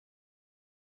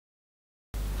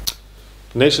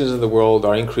Nations in the world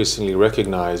are increasingly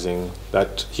recognizing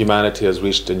that humanity has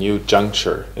reached a new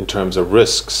juncture in terms of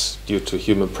risks due to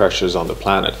human pressures on the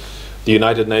planet. The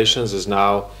United Nations is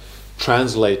now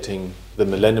translating the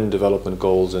Millennium Development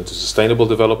Goals into Sustainable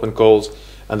Development Goals,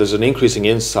 and there's an increasing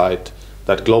insight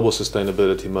that global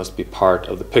sustainability must be part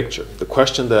of the picture. The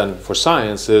question then for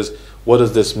science is, what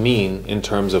does this mean in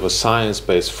terms of a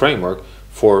science-based framework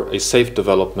for a safe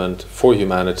development for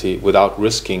humanity without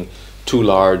risking too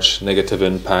large negative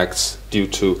impacts due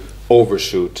to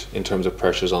overshoot in terms of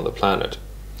pressures on the planet?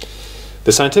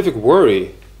 The scientific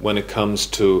worry when it comes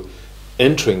to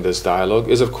entering this dialogue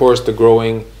is, of course, the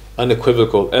growing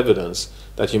unequivocal evidence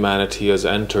that humanity has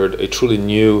entered a truly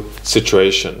new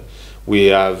situation. We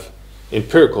have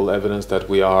empirical evidence that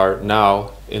we are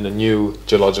now in a new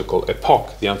geological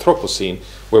epoch, the Anthropocene,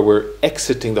 where we're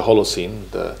exiting the Holocene,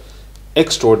 the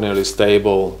extraordinarily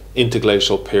stable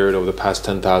interglacial period over the past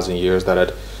 10,000 years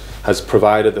that has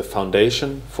provided the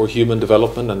foundation for human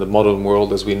development and the modern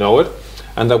world as we know it,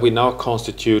 and that we now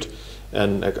constitute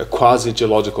a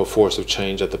quasi-geological force of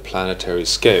change at the planetary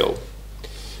scale.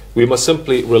 We must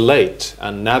simply relate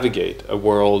and navigate a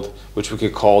world which we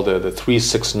could call the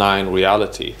 369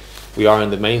 reality. We are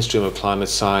in the mainstream of climate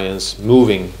science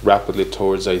moving rapidly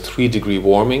towards a 3-degree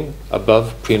warming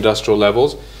above pre-industrial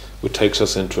levels, which takes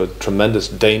us into a tremendous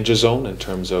danger zone in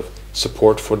terms of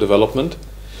support for development.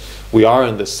 We are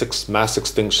in the 6th mass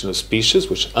extinction of species,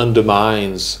 which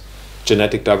undermines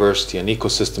genetic diversity and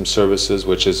ecosystem services,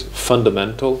 which is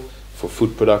fundamental for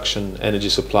food production, energy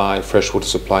supply, freshwater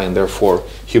supply, and therefore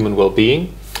human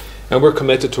well-being. And we're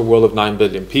committed to a world of 9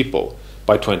 billion people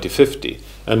by 2050.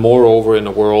 And moreover, in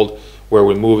a world where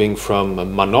we're moving from a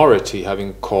minority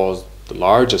having caused the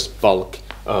largest bulk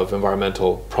of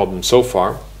environmental problems so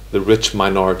far, the rich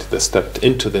minority that stepped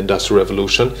into the Industrial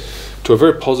Revolution, to a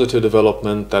very positive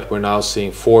development that we're now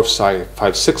seeing 4,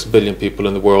 5, 6 billion people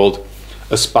in the world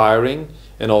aspiring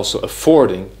and also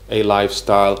affording a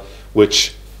lifestyle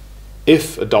which,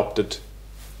 if adopted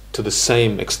to the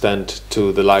same extent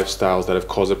to the lifestyles that have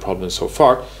caused the problems so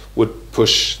far, would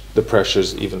push the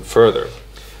pressures even further.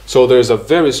 So there's a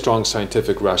very strong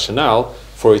scientific rationale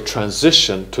for a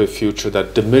transition to a future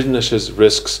that diminishes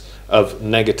risks of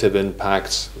negative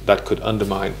impacts that could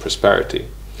undermine prosperity.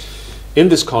 In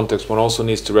this context, one also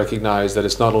needs to recognize that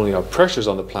it's not only our pressures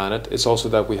on the planet, it's also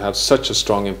that we have such a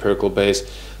strong empirical base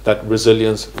that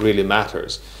resilience really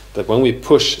matters. That when we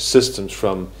push systems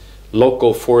from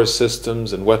local forest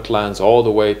systems and wetlands all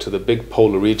the way to the big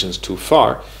polar regions too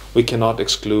far, we cannot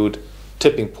exclude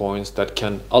tipping points that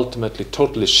can ultimately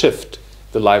totally shift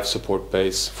the life support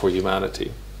base for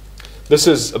humanity. This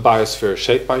is a biosphere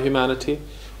shaped by humanity.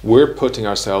 We're putting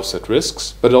ourselves at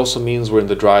risks, but it also means we're in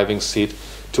the driving seat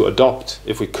to adopt,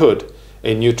 if we could,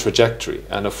 a new trajectory,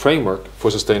 and a framework for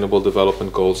sustainable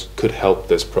development goals could help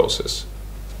this process.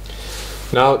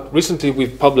 Now, recently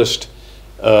we've published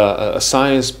a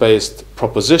science-based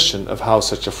proposition of how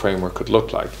such a framework could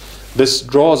look like. This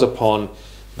draws upon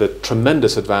the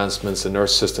tremendous advancements in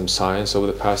Earth system science over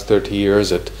the past 30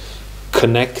 years. It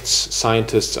connects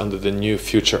scientists under the new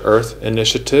Future Earth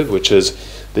initiative, which is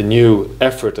the new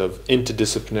effort of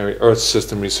interdisciplinary Earth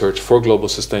system research for global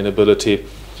sustainability,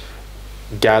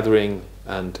 gathering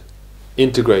and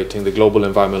integrating the global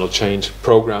environmental change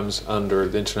programs under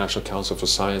the International Council for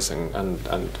Science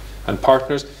and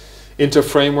partners into a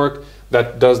framework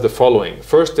that does the following.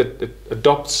 First, it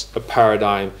adopts a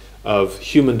paradigm of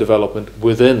human development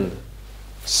within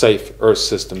safe Earth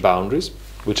system boundaries,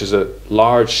 which is a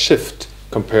large shift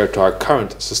compared to our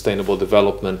current sustainable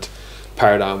development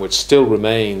paradigm, which still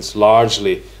remains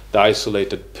largely the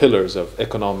isolated pillars of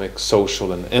economic,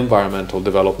 social, and environmental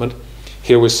development.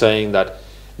 Here we're saying that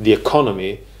the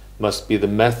economy must be the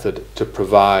method to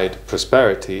provide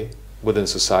prosperity within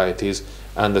societies,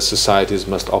 and the societies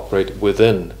must operate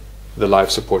within the life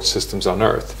support systems on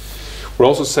Earth. We're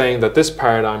also saying that this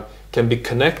paradigm can be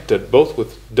connected both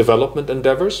with development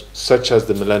endeavors, such as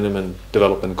the Millennium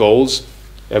Development Goals,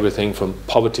 everything from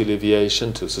poverty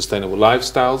alleviation to sustainable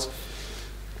lifestyles,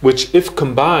 which, if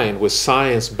combined with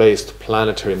science-based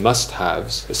planetary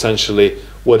must-haves, essentially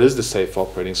what is the safe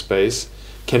operating space,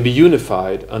 can be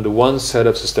unified under one set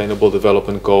of sustainable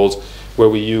development goals where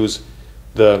we use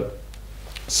the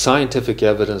scientific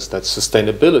evidence that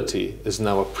sustainability is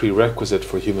now a prerequisite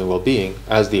for human well-being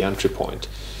as the entry point.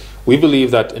 We believe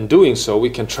that in doing so,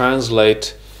 we can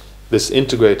translate this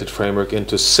integrated framework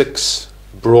into 6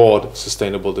 broad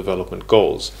sustainable development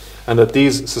goals, and that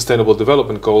these sustainable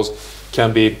development goals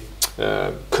can be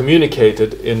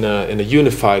communicated in a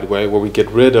unified way where we get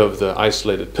rid of the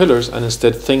isolated pillars and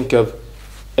instead think of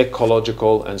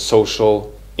ecological and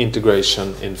social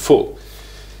integration in full.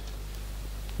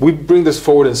 We bring this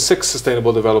forward in 6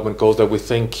 Sustainable Development Goals that we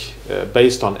think,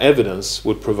 based on evidence,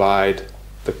 would provide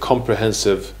the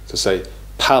comprehensive, to say,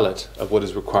 palette of what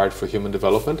is required for human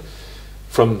development,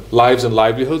 from lives and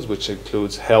livelihoods, which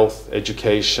includes health,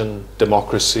 education,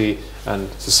 democracy,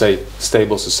 and, to say,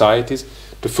 stable societies,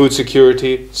 to food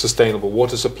security, sustainable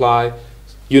water supply,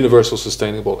 universal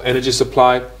sustainable energy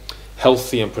supply,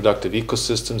 healthy and productive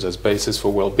ecosystems as basis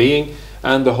for well-being,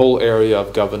 and the whole area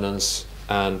of governance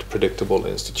and predictable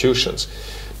institutions.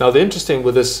 Now, the interesting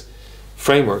with this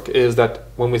framework is that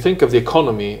when we think of the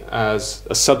economy as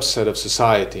a subset of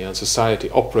society and society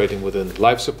operating within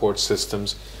life support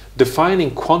systems,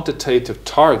 defining quantitative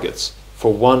targets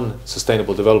for one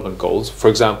Sustainable Development Goals, for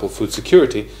example, food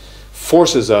security,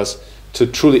 forces us to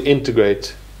truly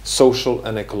integrate social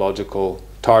and ecological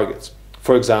targets.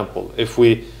 For example, if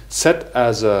we set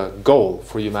as a goal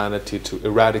for humanity to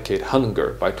eradicate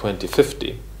hunger by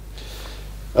 2050,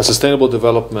 a sustainable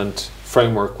development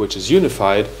framework which is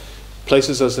unified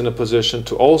places us in a position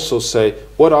to also say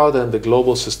what are then the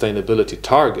global sustainability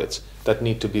targets that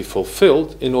need to be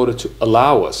fulfilled in order to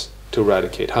allow us to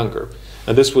eradicate hunger.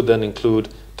 And this would then include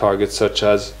targets such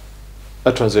as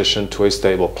a transition to a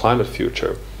stable climate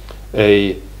future,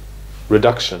 a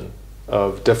reduction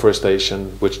of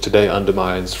deforestation which today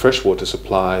undermines freshwater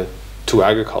supply to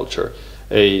agriculture,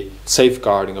 a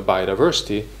safeguarding of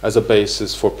biodiversity as a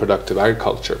basis for productive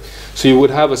agriculture. So you would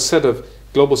have a set of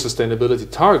global sustainability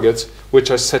targets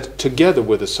which are set together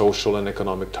with the social and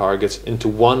economic targets into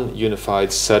one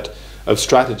unified set of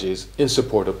strategies in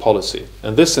support of policy.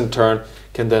 And this in turn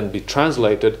can then be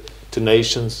translated to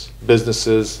nations,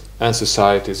 businesses, and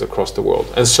societies across the world.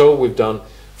 And so we've done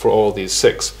for all these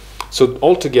 6. So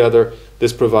altogether,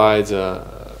 this provides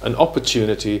an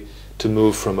opportunity to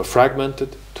move from a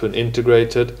fragmented to an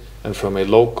integrated, and from a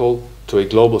local to a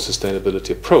global sustainability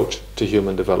approach to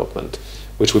human development,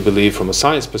 which we believe from a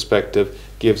science perspective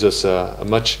gives us a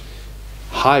much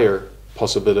higher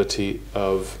possibility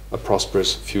of a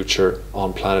prosperous future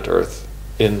on planet Earth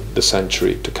in the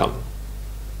century to come.